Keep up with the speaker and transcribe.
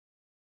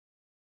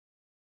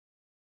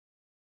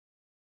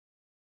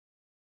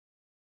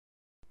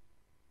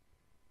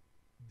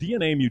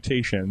DNA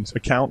mutations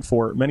account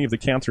for many of the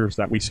cancers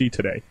that we see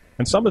today,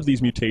 and some of these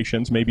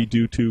mutations may be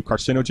due to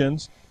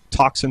carcinogens,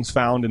 toxins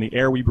found in the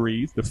air we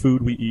breathe, the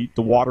food we eat,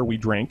 the water we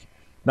drink,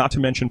 not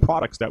to mention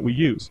products that we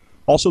use.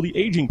 Also, the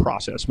aging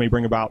process may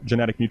bring about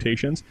genetic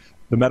mutations,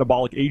 the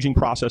metabolic aging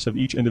process of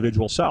each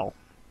individual cell.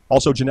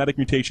 Also, genetic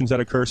mutations that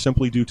occur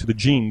simply due to the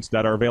genes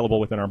that are available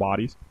within our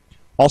bodies.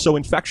 Also,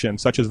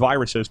 infections such as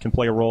viruses can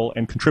play a role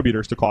and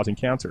contributors to causing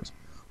cancers.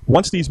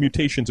 Once these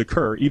mutations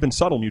occur, even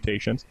subtle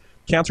mutations,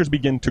 cancers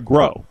begin to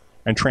grow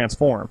and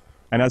transform.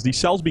 And as these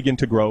cells begin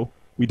to grow,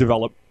 we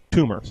develop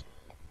tumors.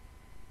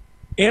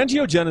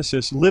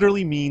 Angiogenesis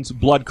literally means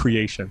blood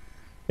creation.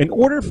 In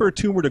order for a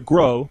tumor to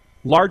grow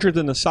larger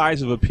than the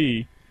size of a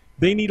pea,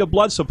 they need a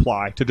blood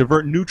supply to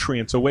divert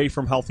nutrients away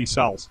from healthy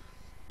cells.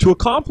 To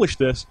accomplish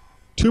this,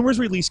 tumors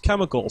release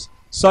chemicals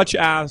such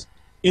as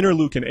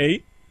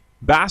interleukin-8,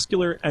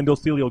 vascular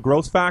endothelial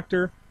growth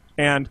factor,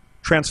 and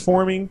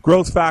transforming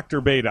growth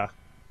factor beta,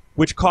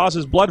 which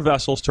causes blood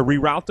vessels to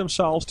reroute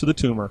themselves to the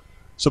tumor,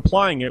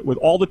 supplying it with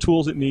all the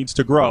tools it needs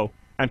to grow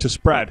and to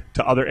spread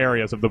to other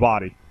areas of the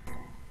body.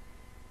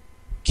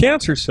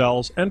 Cancer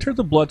cells enter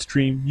the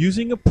bloodstream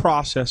using a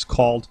process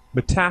called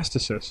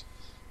metastasis.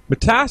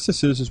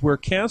 Metastasis is where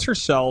cancer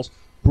cells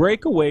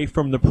break away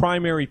from the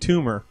primary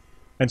tumor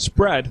and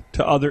spread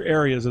to other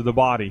areas of the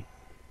body.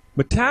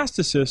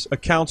 Metastasis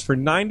accounts for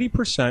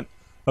 90%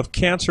 of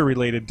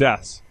cancer-related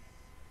deaths.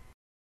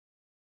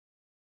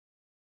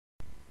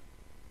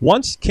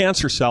 Once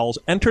cancer cells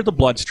enter the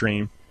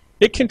bloodstream,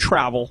 it can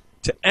travel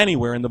to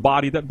anywhere in the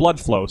body that blood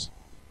flows.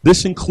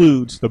 This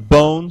includes the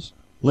bones,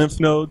 lymph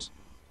nodes,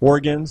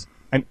 organs,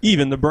 and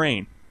even the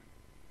brain.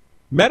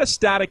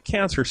 Metastatic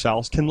cancer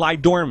cells can lie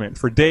dormant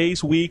for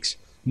days, weeks,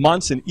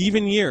 months, and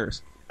even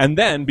years, and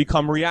then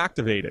become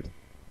reactivated.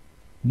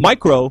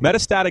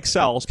 Micrometastatic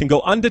cells can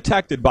go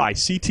undetected by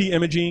CT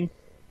imaging,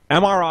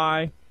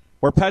 MRI,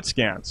 or PET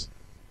scans.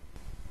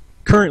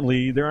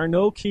 Currently, there are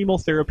no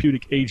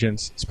chemotherapeutic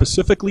agents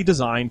specifically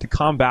designed to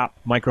combat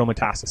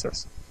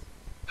micrometastasis.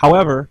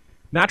 However,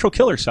 natural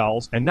killer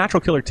cells and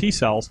natural killer T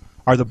cells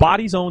are the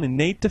body's own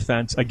innate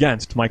defense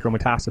against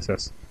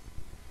micrometastasis.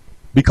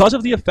 Because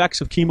of the effects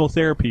of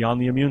chemotherapy on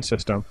the immune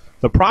system,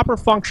 the proper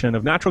function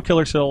of natural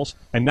killer cells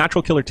and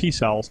natural killer T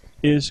cells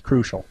is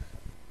crucial.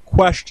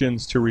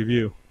 Questions to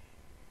review.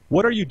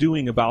 What are you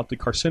doing about the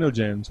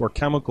carcinogens or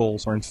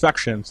chemicals or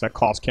infections that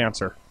cause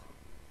cancer?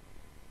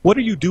 What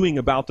are you doing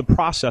about the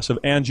process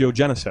of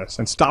angiogenesis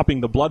and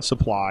stopping the blood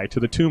supply to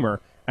the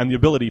tumor and the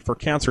ability for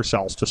cancer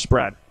cells to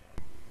spread?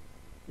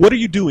 What are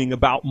you doing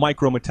about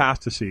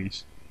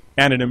micrometastases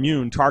and an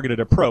immune-targeted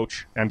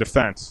approach and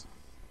defense?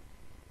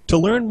 To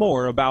learn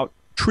more about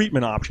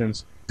treatment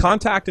options,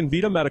 contact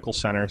Invita Medical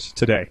Centers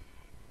today.